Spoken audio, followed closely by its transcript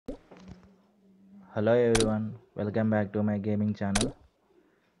Hello everyone, welcome back to my gaming channel.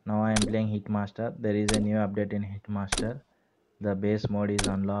 Now I am playing Hitmaster. There is a new update in Hitmaster. The base mode is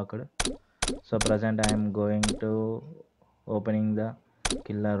unlocked. So present I am going to opening the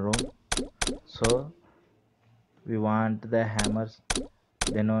killer room. So we want the hammers,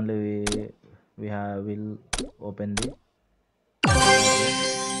 then only will open the room.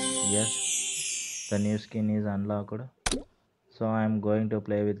 Yes, the new skin is unlocked. So I am going to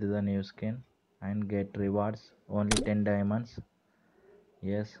play with the new skin and get rewards, only 10 diamonds.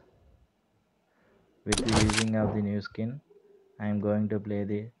 Yes, with the using of the new skin I am going to play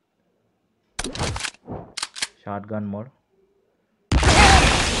the shotgun mode. In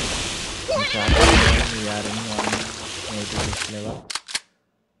shotgun mode we are in 186 level.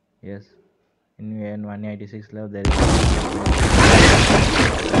 Yes, in 186 level there is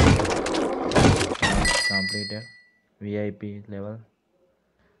completed VIP level.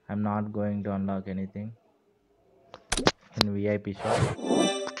 I'm not going to unlock anything in VIP shop.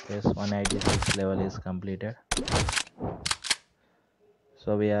 Yes, 186 level is completed.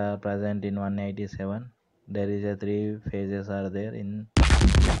 So we are present in 187. There is a 3 phases are there in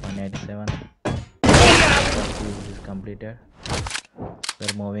 187. First phase is completed.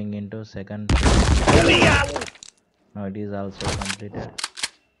 We're moving into second phase. Now it is also completed.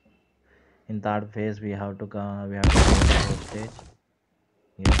 In third phase we have to go to fourth stage.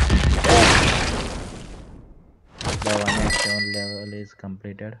 Yes. The 187 level is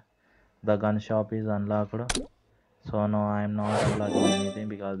completed. The gun shop is unlocked. So no, I am not unlocking anything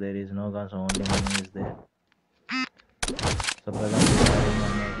because there is no guns, only money is there. So presently we are in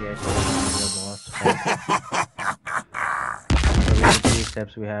 188 level, the boss fight. So with 3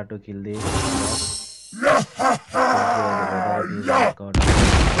 steps we have to kill the boss. Whether it is workout.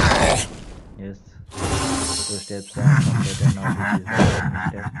 Yes, 2 steps are completed. Now this is the third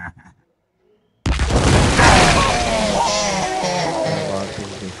step. The boss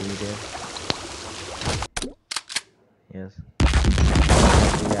is defeated. Yes,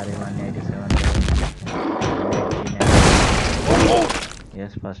 we are in 187 level.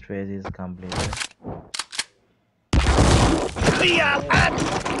 Yes, first phase is completed. We are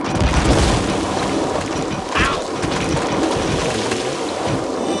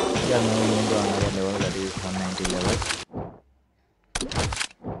moving into another level, that is 190 level.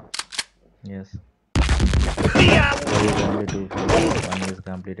 Yes, there is only 2 phases. One is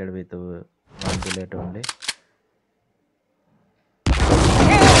completed with 1 bullet only.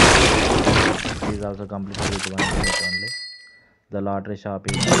 It is also completed with 1 bullet only. The lottery shop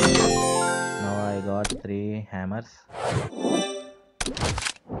is now I got 3 hammers.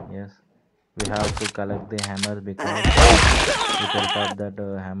 Yes, we have to collect the hammers because with help of that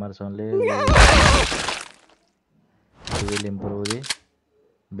hammers only we will improve the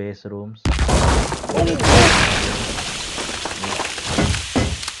base rooms. Yes,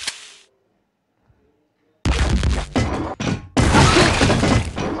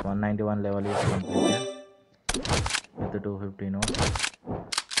 191 level is completed with the 250 notes.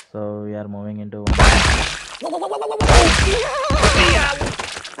 So we are moving into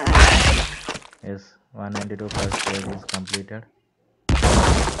yes, 192 first phase is completed.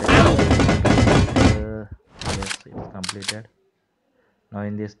 Yes, it's completed. Now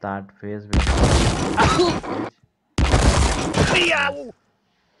in this third phase we have yes.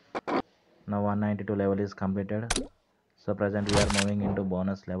 Now 192 level is completed. So present we are moving into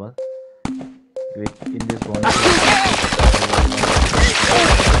bonus level. In this bonus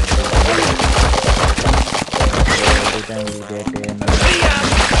every time we get a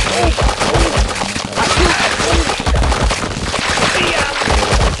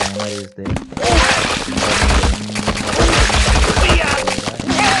timer is there.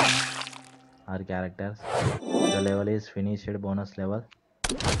 Our characters. The level is finished bonus level.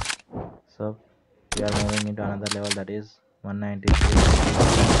 So we are moving into another level, that is 196.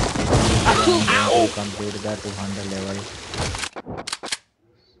 To complete the 200 level.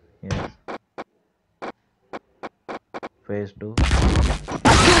 Yes. Phase 2.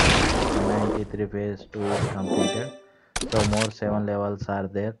 193 phase 2 is completed. So more 7 levels are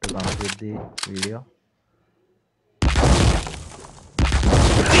there to complete the video.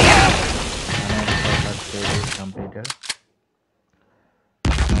 First phase is completed.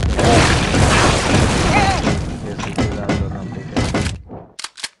 Yes, it is also completed.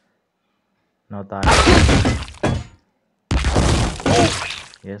 Now third.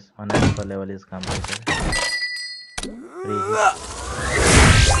 Yes, 194 level is completed. 3 hits.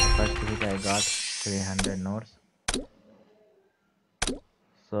 First hit I got 300 notes.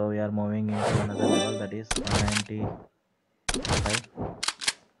 So we are moving into another level, that is 195.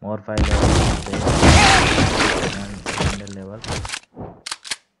 More 4 5 levels are there. And level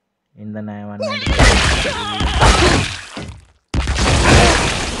in the 195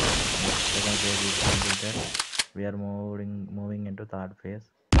 second phase is completed. We are moving into third phase.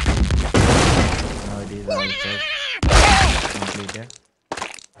 Now it is also completed.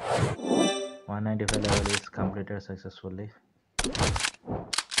 195 level is completed successfully.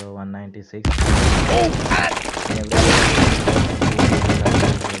 So 196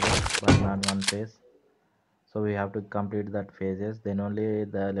 but not one phase. So we have to complete that phases, then only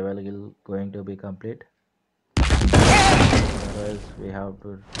the level will going to be complete. Otherwise we have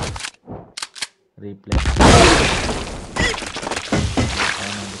to replay.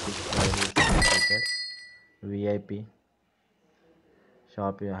 196 level is completed. VIP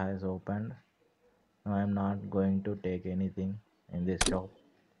shop has opened. Now I am not going to take anything in this shop.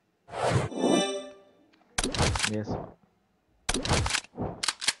 Yes.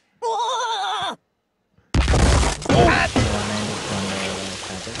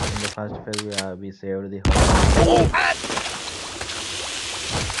 In the first phase we saved the whole.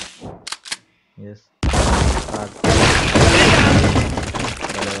 Yes.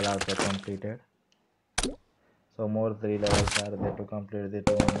 The level also completed. So more 3 levels are there to complete the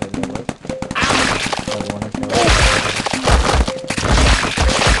 200 levels. The bonus level.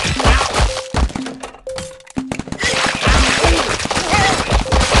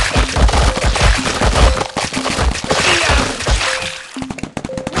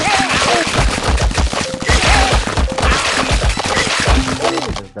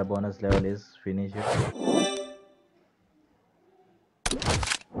 The bonus level is finished. So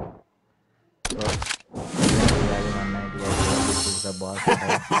this is the boss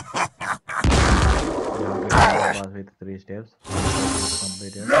fight. You have to do the boss with 3 steps.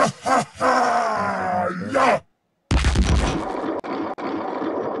 Completed.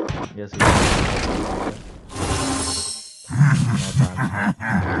 Yes,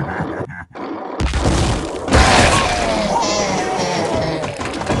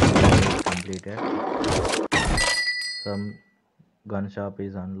 completed. Some gun shop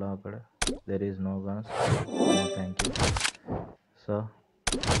is unlocked. There is no guns. No, thank you. So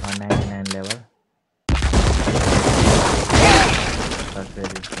 199 level. First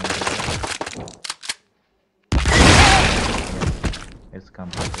phase is completed. Yes, it's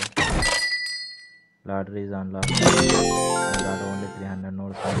completed. Lottery is unlocked. I got only 300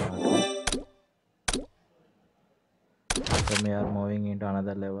 nodes from lottery. So we are moving into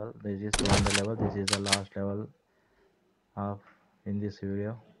another level. This is 200 level. This is the last level of in this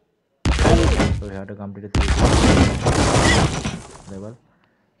video. So we have to complete 3 level.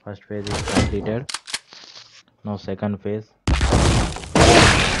 First phase is completed. Now second phase.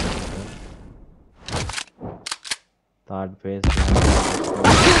 Third phase.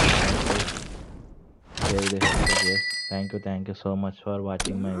 Save this. Yes. Thank you so much for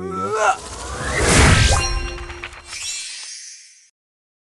watching my video.